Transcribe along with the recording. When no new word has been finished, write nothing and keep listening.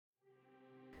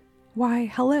Why,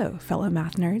 hello, fellow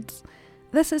math nerds.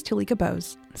 This is Tulika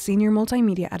Bose, Senior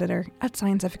Multimedia Editor at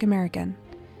Scientific American.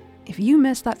 If you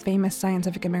missed that famous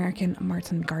Scientific American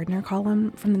Martin Gardner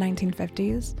column from the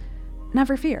 1950s,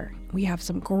 never fear, we have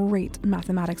some great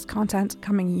mathematics content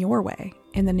coming your way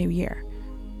in the new year.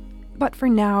 But for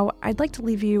now, I'd like to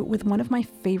leave you with one of my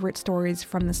favorite stories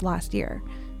from this last year,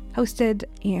 hosted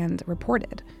and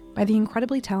reported by the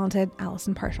incredibly talented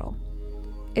Allison Partial.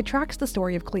 It tracks the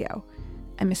story of Cleo,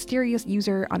 a mysterious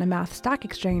user on a math stack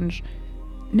exchange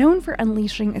known for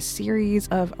unleashing a series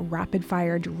of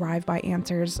rapid-fire drive-by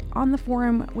answers on the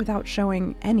forum without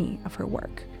showing any of her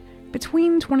work.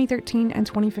 Between 2013 and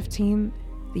 2015,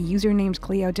 the user named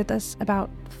Cleo did this about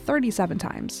 37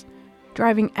 times,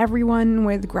 driving everyone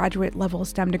with graduate-level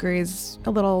STEM degrees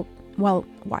a little, well,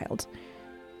 wild.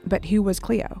 But who was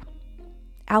Cleo?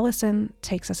 Allison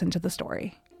takes us into the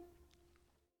story.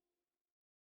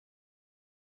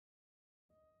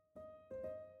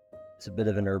 It's a bit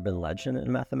of an urban legend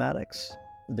in mathematics.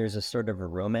 There's a sort of a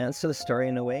romance to the story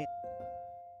in a way.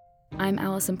 I'm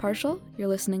Allison Partial. You're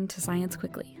listening to Science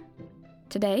Quickly.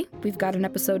 Today, we've got an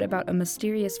episode about a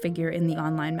mysterious figure in the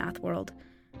online math world.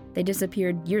 They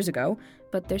disappeared years ago,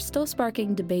 but they're still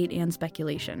sparking debate and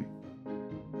speculation.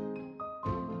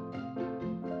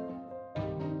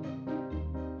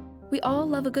 We all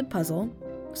love a good puzzle.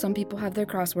 Some people have their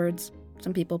crosswords,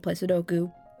 some people play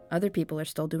Sudoku, other people are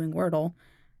still doing Wordle.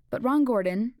 But Ron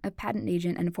Gordon, a patent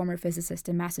agent and former physicist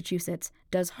in Massachusetts,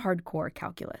 does hardcore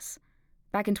calculus.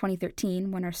 Back in 2013,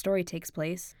 when our story takes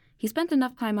place, he spent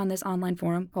enough time on this online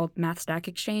forum called Math Stack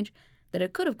Exchange that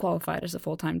it could have qualified as a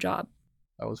full-time job.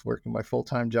 I was working my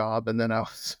full-time job, and then I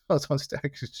was on Stack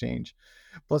Exchange.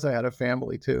 Plus, I had a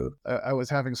family, too. I was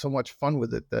having so much fun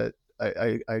with it that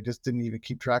I just didn't even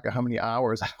keep track of how many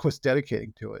hours I was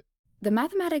dedicating to it. The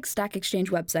Mathematics Stack Exchange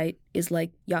website is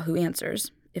like Yahoo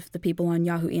Answers, if the people on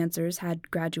Yahoo Answers had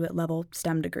graduate-level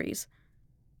STEM degrees.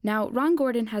 Now, Ron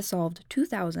Gordon has solved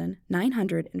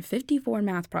 2,954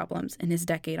 math problems in his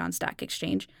decade on Stack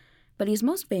Exchange, but he's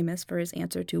most famous for his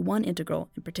answer to one integral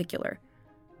in particular.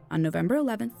 On November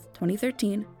 11th,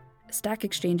 2013, a Stack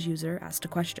Exchange user asked a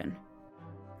question.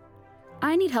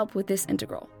 I need help with this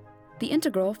integral. The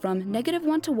integral from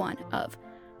 -1 to 1 of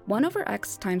 1 over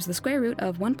x times the square root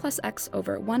of 1 plus x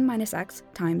over 1 minus x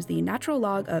times the natural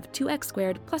log of 2x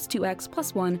squared plus 2x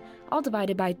plus 1, all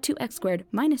divided by 2x squared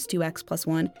minus 2x plus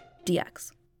 1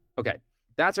 dx. Okay,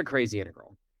 that's a crazy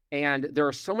integral. And there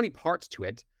are so many parts to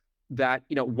it that,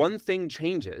 one thing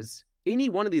changes, any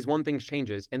one of these one things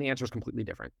changes, and the answer is completely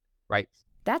different, right?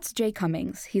 That's Jay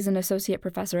Cummings. He's an associate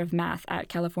professor of math at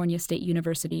California State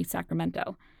University,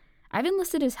 Sacramento. I've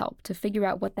enlisted his help to figure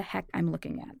out what the heck I'm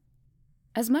looking at.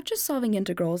 As much as solving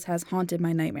integrals has haunted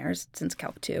my nightmares since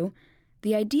Calc 2,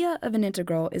 the idea of an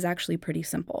integral is actually pretty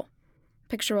simple.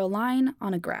 Picture a line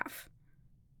on a graph.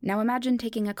 Now imagine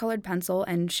taking a colored pencil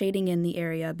and shading in the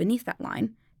area beneath that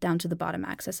line down to the bottom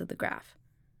axis of the graph.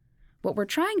 What we're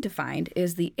trying to find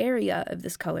is the area of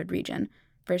this colored region.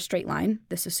 For a straight line,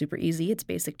 this is super easy, it's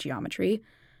basic geometry.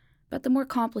 But the more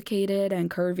complicated and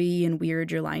curvy and weird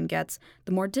your line gets,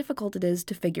 the more difficult it is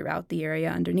to figure out the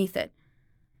area underneath it.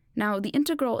 Now, the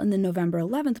integral in the November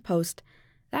 11th post,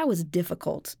 that was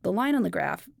difficult. The line on the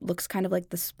graph looks kind of like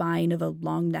the spine of a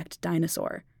long-necked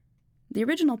dinosaur. The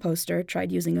original poster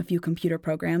tried using a few computer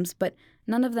programs, but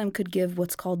none of them could give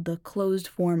what's called the closed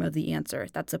form of the answer.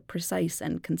 That's a precise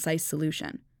and concise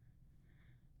solution.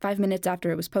 5 minutes after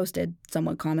it was posted,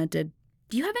 someone commented,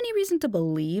 "Do you have any reason to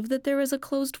believe that there is a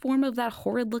closed form of that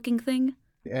horrid-looking thing?"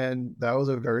 And that was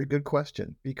a very good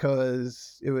question,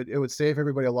 because it would save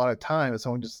everybody a lot of time if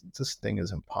someone just, this thing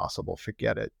is impossible,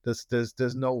 forget it.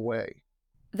 There's no way.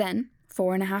 Then,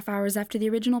 4.5 hours after the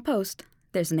original post,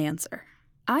 there's an answer.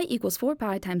 I equals 4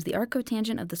 pi times the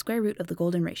arccotangent of the square root of the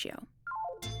golden ratio.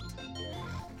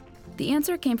 The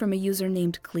answer came from a user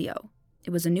named Cleo. It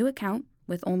was a new account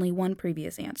with only one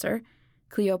previous answer.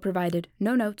 Cleo provided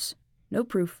no notes, no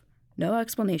proof, no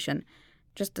explanation,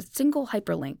 just a single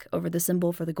hyperlink over the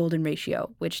symbol for the golden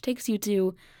ratio, which takes you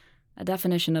to a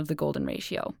definition of the golden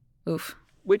ratio. Oof.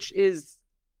 Which is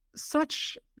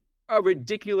such a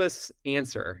ridiculous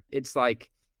answer. It's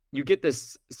like you get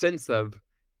this sense of,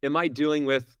 am I dealing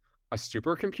with a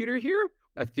supercomputer here?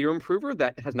 A theorem prover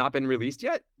that has not been released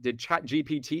yet? Did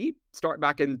ChatGPT start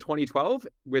back in 2012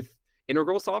 with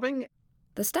integral solving?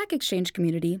 The Stack Exchange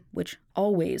community, which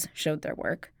always showed their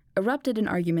work, erupted in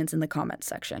arguments in the comments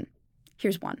section.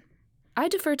 Here's one. I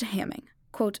defer to Hamming.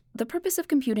 Quote, "The purpose of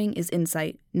computing is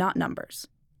insight, not numbers.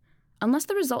 Unless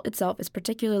the result itself is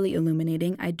particularly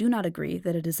illuminating, I do not agree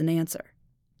that it is an answer."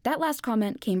 That last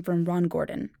comment came from Ron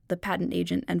Gordon, the patent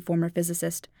agent and former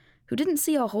physicist, who didn't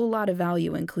see a whole lot of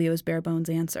value in Cleo's bare-bones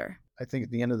answer. I think at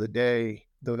the end of the day,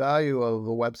 the value of a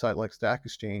website like Stack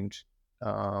Exchange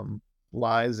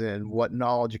lies in what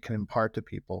knowledge it can impart to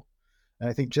people. And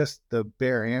I think just the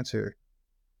bare answer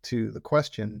to the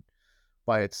question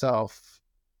by itself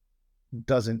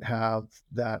doesn't have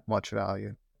that much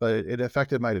value. But it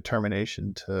affected my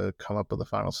determination to come up with a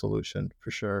final solution for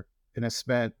sure. And I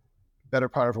spent better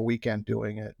part of a weekend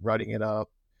doing it, writing it up.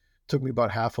 Took me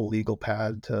about half a legal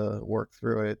pad to work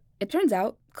through it. It turns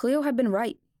out Cleo had been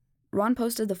right. Ron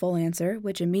posted the full answer,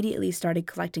 which immediately started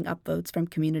collecting upvotes from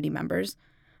community members.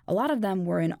 A lot of them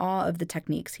were in awe of the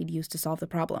techniques he'd used to solve the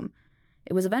problem.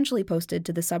 It was eventually posted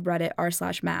to the subreddit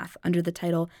r/math under the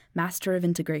title Master of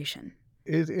Integration.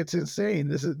 It's insane.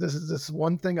 This is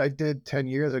one thing I did 10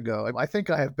 years ago. I think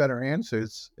I have better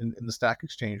answers in the Stack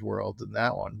Exchange world than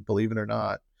that one, believe it or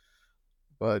not.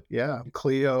 But yeah,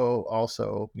 Cleo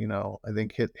also, I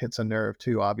think hits a nerve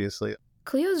too, obviously.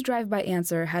 Cleo's drive-by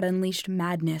answer had unleashed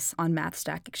madness on Math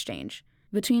Stack Exchange.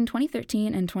 Between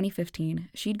 2013 and 2015,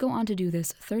 she'd go on to do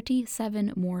this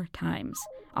 37 more times,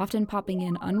 often popping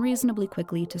in unreasonably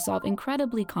quickly to solve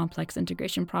incredibly complex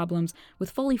integration problems with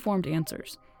fully formed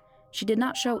answers. She did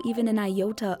not show even an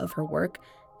iota of her work,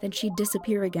 then she'd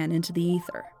disappear again into the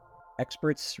ether.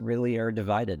 Experts really are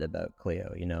divided about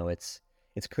Cleo.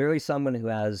 It's clearly someone who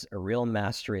has a real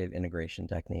mastery of integration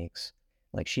techniques.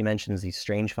 Like, she mentions these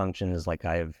strange functions like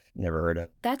I've never heard of.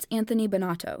 That's Anthony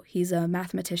Bonato. He's a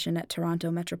mathematician at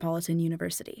Toronto Metropolitan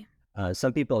University.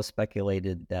 Some people have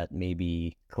speculated that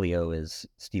maybe Cleo is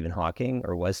Stephen Hawking,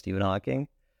 or was Stephen Hawking,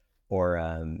 or,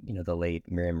 the late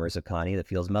Miriam Mirzakhani, the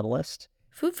Fields medalist.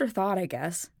 Food for thought, I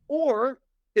guess. Or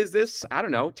is this, I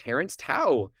don't know, Terence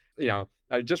Tao,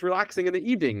 just relaxing in the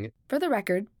evening? For the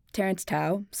record, Terence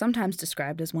Tao, sometimes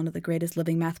described as one of the greatest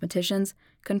living mathematicians,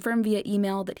 confirmed via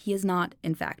email that he is not,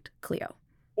 in fact, Cleo.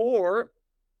 Or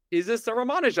is this a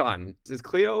Ramanujan? Is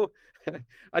Cleo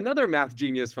another math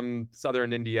genius from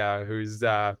southern India who's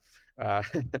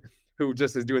who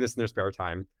just is doing this in their spare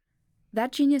time?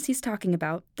 That genius he's talking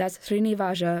about, that's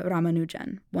Srinivasa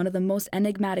Ramanujan, one of the most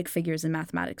enigmatic figures in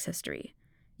mathematics history.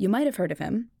 You might have heard of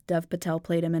him. Dev Patel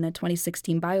played him in a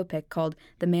 2016 biopic called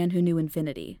The Man Who Knew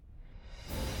Infinity.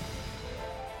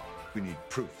 We need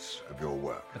proofs of your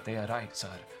work. But they are right, sir.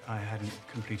 I hadn't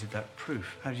completed that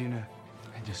proof. How do you know?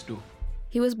 I just do.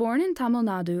 He was born in Tamil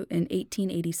Nadu in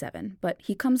 1887, but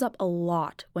he comes up a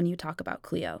lot when you talk about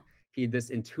Cleo. He had this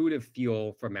intuitive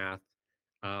feel for math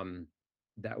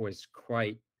that was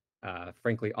quite,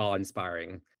 frankly,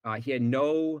 awe-inspiring. He had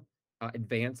no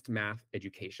advanced math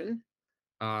education,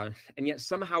 and yet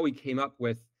somehow he came up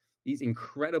with these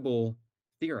incredible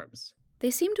theorems. They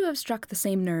seem to have struck the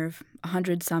same nerve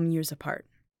 100-some years apart.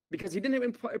 Because he didn't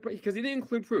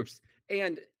include proofs,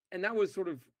 and that was sort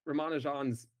of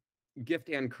Ramanujan's gift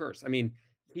and curse. I mean,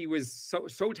 he was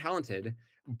so talented,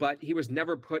 but he was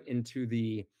never put into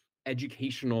the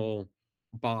educational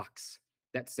box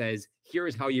that says, here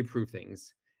is how you prove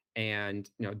things, and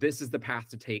this is the path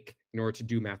to take in order to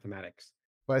do mathematics.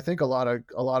 But I think a lot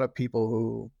of people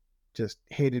who just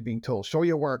hated being told, show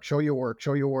your work, show your work,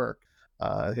 show your work.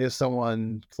 Here's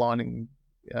someone flaunting,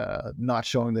 not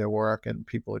showing their work, and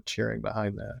people are cheering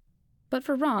behind that. But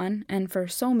for Ron, and for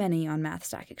so many on Math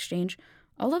Stack Exchange,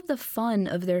 all of the fun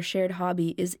of their shared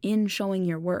hobby is in showing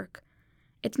your work.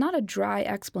 It's not a dry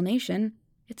explanation,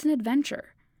 it's an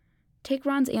adventure. Take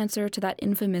Ron's answer to that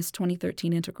infamous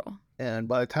 2013 integral. And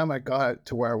by the time I got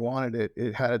to where I wanted it,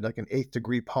 it had like an 8th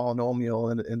degree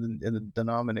polynomial in the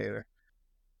denominator,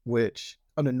 which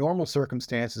under normal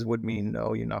circumstances would mean,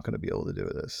 no, you're not going to be able to do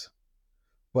this.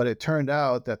 But it turned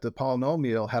out that the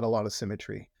polynomial had a lot of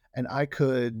symmetry, and I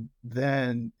could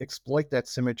then exploit that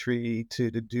symmetry to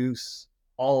deduce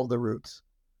all of the roots.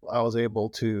 I was able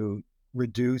to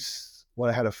reduce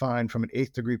what I had to find from an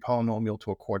 8th degree polynomial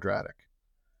to a quadratic.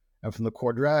 And from the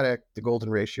quadratic, the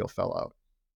golden ratio fell out.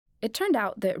 It turned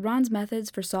out that Ron's methods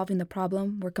for solving the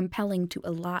problem were compelling to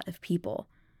a lot of people.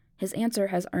 His answer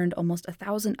has earned almost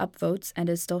 1,000 upvotes and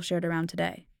is still shared around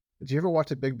today. Did you ever watch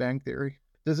The Big Bang Theory?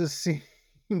 There's this scene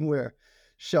where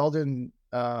Sheldon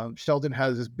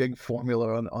has this big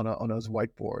formula on his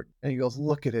whiteboard, and he goes,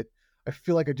 "Look at it. I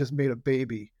feel like I just made a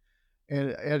baby."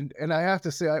 And I have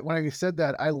to say, when I said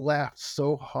that, I laughed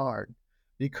so hard,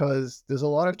 because there's a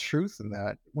lot of truth in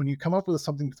that. When you come up with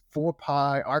something 4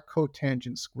 pi arc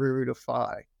cotangent square root of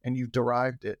phi, and you've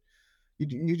derived it,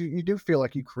 you do feel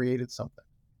like you created something.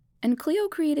 And Cleo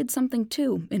created something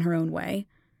too, in her own way.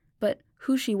 But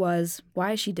who she was,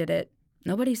 why she did it,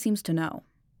 nobody seems to know.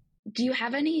 Do you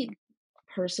have any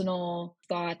personal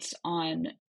thoughts on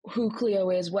who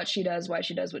Cleo is, what she does, why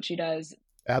she does what she does?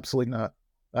 Absolutely not.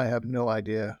 I have no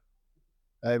idea.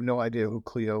 I have no idea who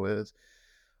Cleo is.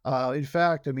 In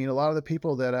fact, I mean, a lot of the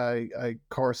people that I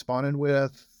corresponded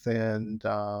with and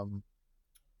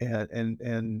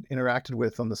interacted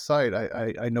with on the site,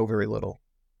 I know very little.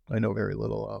 I know very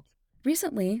little of.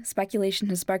 Recently, speculation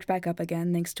has sparked back up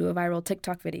again thanks to a viral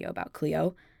TikTok video about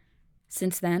Cleo.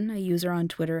 Since then, a user on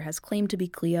Twitter has claimed to be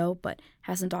Cleo but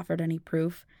hasn't offered any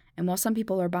proof, and while some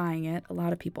people are buying it, a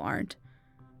lot of people aren't.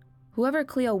 Whoever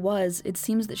Cleo was, it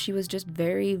seems that she was just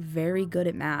very, very good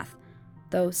at math,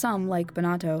 though some, like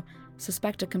Bonato,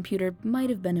 suspect a computer might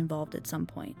have been involved at some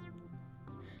point.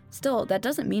 Still, that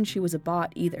doesn't mean she was a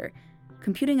bot either.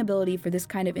 Computing ability for this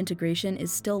kind of integration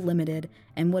is still limited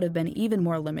and would have been even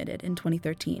more limited in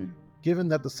 2013. Given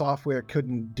that the software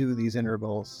couldn't do these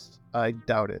intervals, I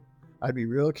doubt it. I'd be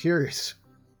real curious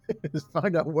to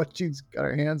find out what she's got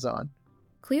her hands on.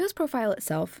 Cleo's profile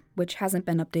itself, which hasn't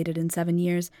been updated in 7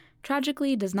 years,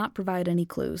 tragically does not provide any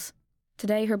clues.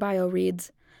 Today, her bio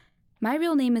reads, "My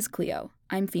real name is Cleo.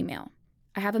 I'm female.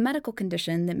 I have a medical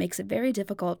condition that makes it very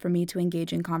difficult for me to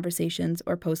engage in conversations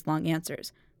or post long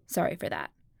answers. Sorry for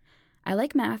that. I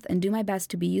like math and do my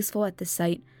best to be useful at this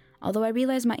site, although I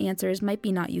realize my answers might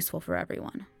be not useful for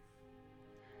everyone."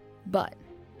 But,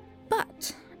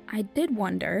 I did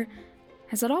wonder,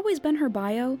 has it always been her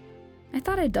bio? I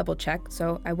thought I'd double check,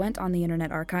 so I went on the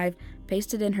Internet Archive,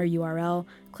 pasted in her URL,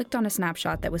 clicked on a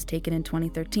snapshot that was taken in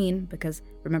 2013, because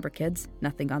remember kids,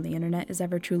 nothing on the internet is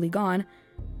ever truly gone,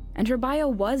 and her bio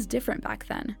was different back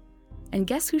then. And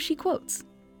guess who she quotes?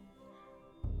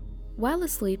 "While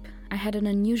asleep, I had an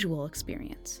unusual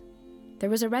experience. There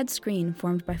was a red screen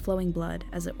formed by flowing blood,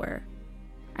 as it were.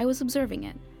 I was observing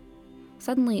it.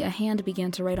 Suddenly, a hand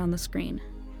began to write on the screen.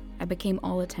 I became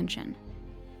all attention.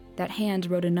 That hand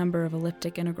wrote a number of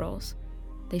elliptic integrals.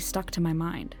 They stuck to my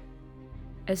mind.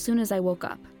 As soon as I woke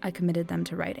up, I committed them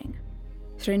to writing.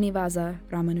 Srinivasa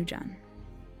Ramanujan."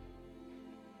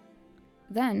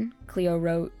 Then, Cleo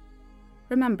wrote,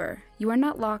 "Remember, you are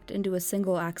not locked into a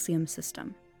single axiom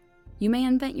system. You may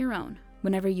invent your own,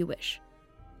 whenever you wish.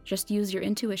 Just use your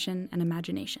intuition and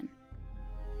imagination."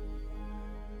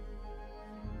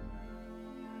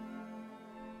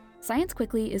 Science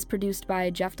Quickly is produced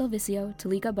by Jeff Delvicio,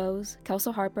 Talika Bose,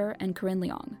 Kelso Harper, and Corinne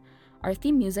Leong. Our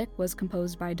theme music was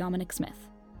composed by Dominic Smith.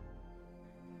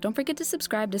 Don't forget to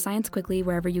subscribe to Science Quickly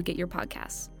wherever you get your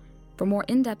podcasts. For more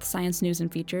in-depth science news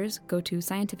and features, go to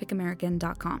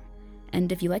scientificamerican.com.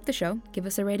 And if you like the show, give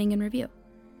us a rating and review.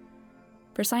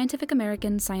 For Scientific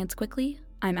American Science Quickly,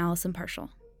 I'm Allison Partial.